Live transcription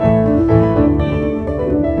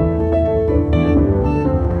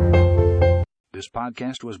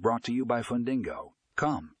podcast was brought to you by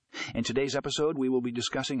Fundingo.com. In today's episode, we will be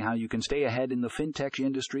discussing how you can stay ahead in the fintech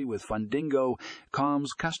industry with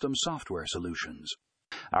Fundingo.com's custom software solutions.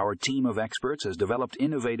 Our team of experts has developed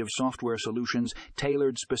innovative software solutions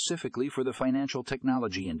tailored specifically for the financial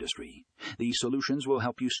technology industry. These solutions will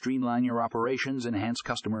help you streamline your operations, enhance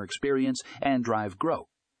customer experience, and drive growth.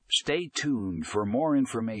 Stay tuned for more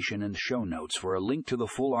information and show notes for a link to the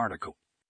full article.